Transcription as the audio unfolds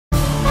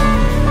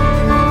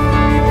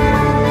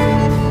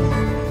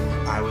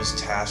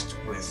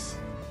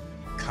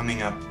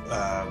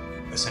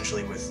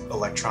essentially with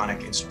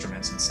electronic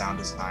instruments and sound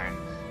design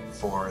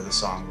for the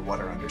song The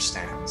Water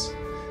Understands.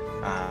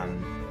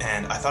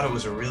 And I thought it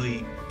was a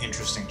really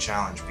interesting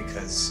challenge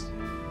because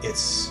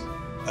it's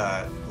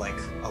like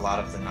a lot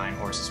of the Nine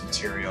Horses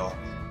material,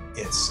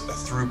 it's a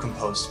through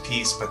composed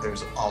piece, but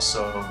there's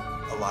also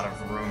a lot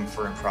of room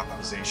for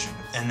improvisation.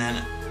 And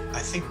then I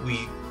think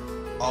we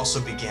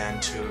also began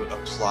to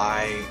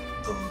apply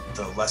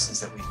the lessons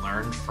that we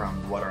learned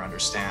from Water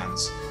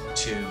Understands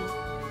to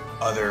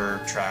other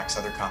tracks,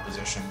 other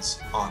compositions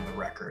on the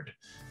record.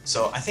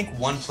 So I think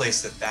one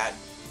place that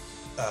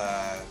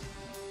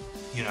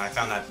I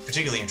found that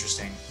particularly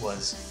interesting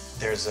was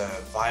there's a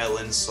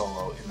violin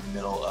solo in the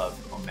middle of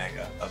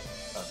Omega, of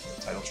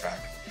the title track.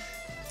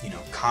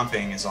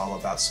 Comping is all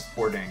about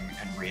supporting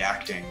and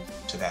reacting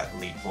to that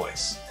lead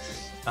voice.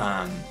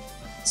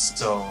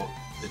 So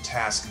the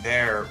task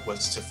there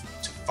was to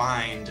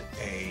find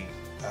an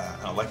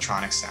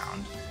electronic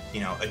sound,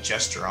 a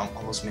gesture,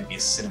 almost maybe a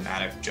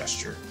cinematic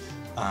gesture,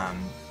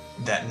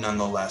 that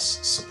nonetheless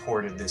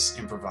supported this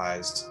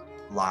improvised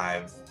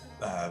live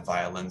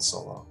violin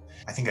solo.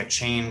 I think I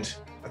chained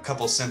a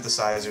couple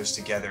synthesizers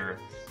together,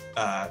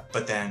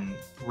 but then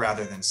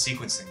rather than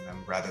sequencing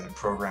them, rather than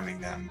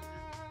programming them,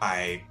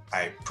 I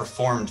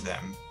performed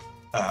them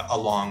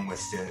along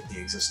with the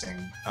existing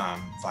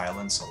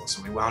violin solo.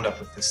 So we wound up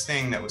with this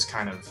thing that was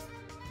kind of,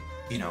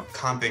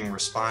 comping,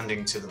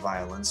 responding to the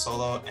violin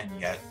solo, and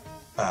yet,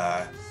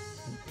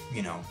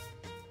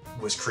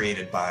 was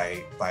created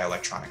by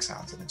electronic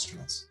sounds and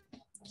instruments.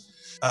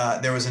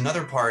 There was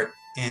another part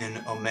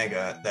in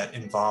Omega that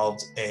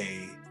involved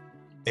a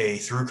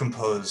through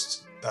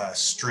composed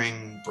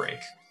string break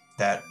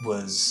that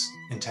was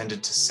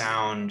intended to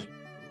sound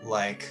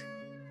like,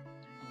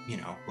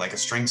 like a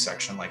string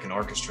section, like an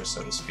orchestra,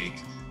 so to speak,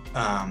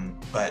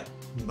 but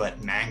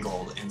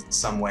mangled in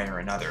some way or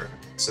another,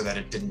 so that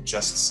it didn't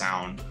just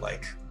sound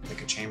like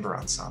a chamber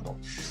ensemble.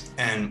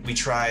 And we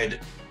tried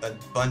a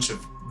bunch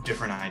of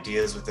different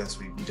ideas with this.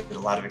 We did a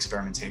lot of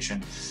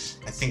experimentation.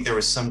 I think there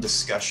was some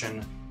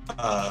discussion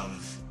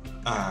of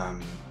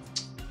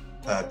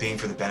Being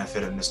for the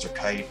Benefit of Mr.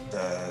 Kite,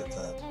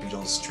 the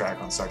Beatles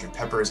track on Sgt.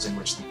 Pepper's, in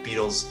which the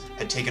Beatles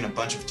had taken a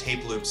bunch of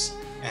tape loops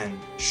and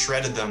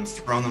shredded them,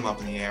 thrown them up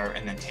in the air,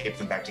 and then taped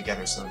them back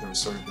together. So there was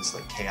sort of this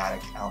like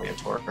chaotic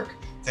aleatoric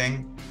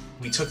thing.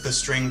 We took the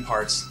string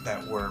parts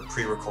that were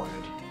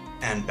pre-recorded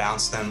and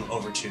bounced them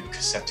over to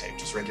cassette tape,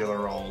 just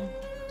regular old,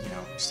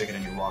 stick it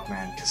in your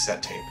Walkman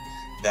cassette tape.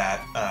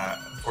 That,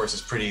 of course,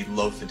 is pretty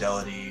low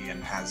fidelity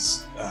and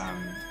has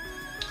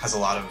a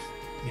lot of,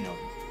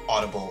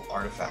 audible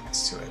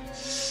artifacts to it.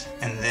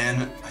 And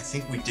then I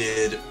think we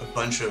did a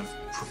bunch of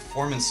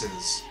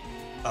performances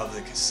of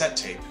the cassette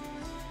tape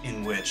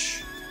in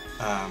which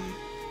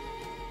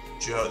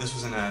Joe, this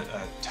was in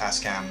a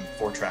Tascam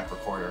 4-track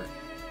recorder,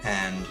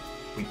 and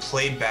we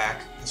played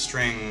back the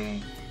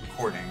string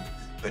recording,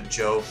 but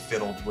Joe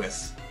fiddled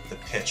with the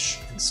pitch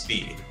and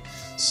speed.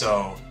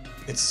 So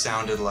it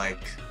sounded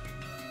like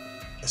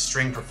a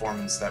string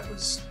performance that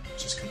was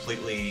just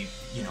completely,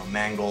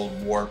 mangled,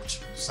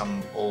 warped,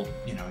 some old,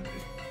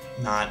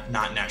 not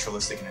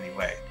naturalistic in any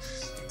way.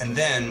 And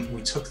then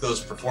we took those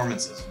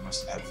performances, we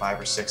must have had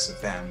 5 or 6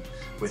 of them,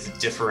 with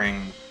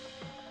differing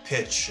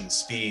pitch and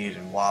speed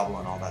and wobble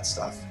and all that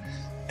stuff,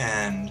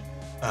 and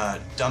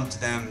dumped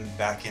them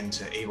back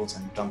into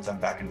Ableton, dumped them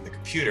back into the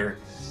computer,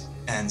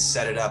 and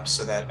set it up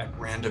so that at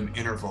random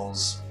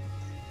intervals,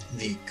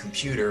 the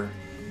computer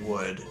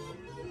would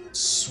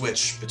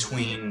switch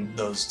between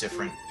those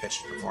different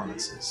pitched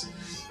performances.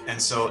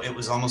 And so it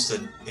was almost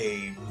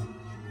a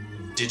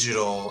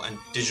digital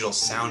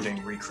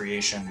sounding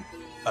recreation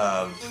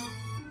of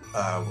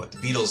what the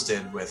Beatles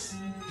did with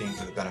Being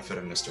for the Benefit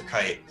of Mr.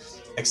 Kite,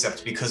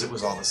 except because it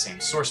was all the same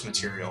source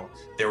material,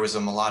 there was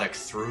a melodic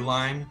through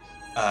line,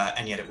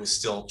 and yet it was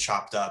still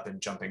chopped up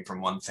and jumping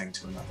from one thing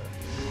to another.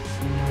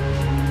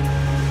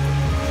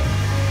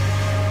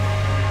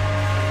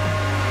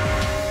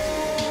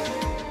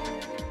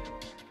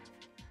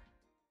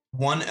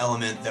 One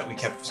element that we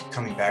kept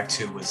coming back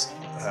to was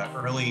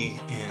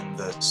early in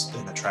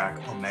the track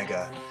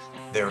Omega,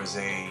 there was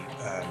a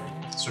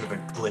sort of a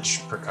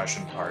glitch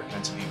percussion part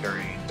meant to be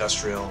very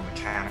industrial,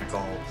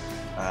 mechanical,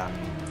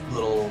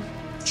 little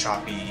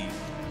choppy,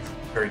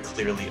 very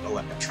clearly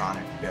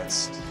electronic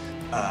bits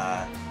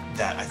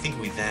that I think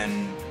we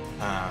then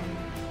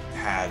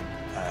had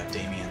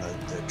Damien,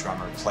 the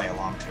drummer, play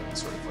along to and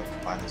sort of like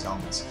combine those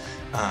elements.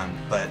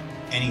 But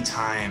any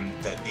time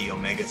that the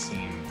Omega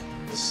theme,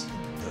 this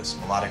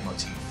melodic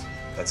motif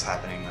that's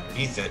happening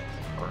underneath it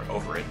or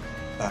over it,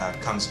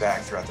 comes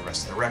back throughout the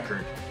rest of the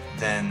record,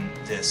 then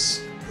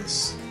this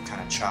kind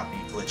of choppy,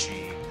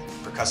 glitchy,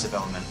 percussive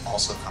element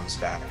also comes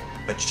back,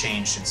 but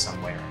changed in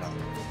some way or another,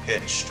 or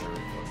pitched or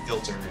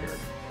filtered or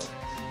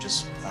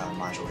just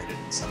modulated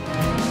in some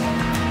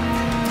way.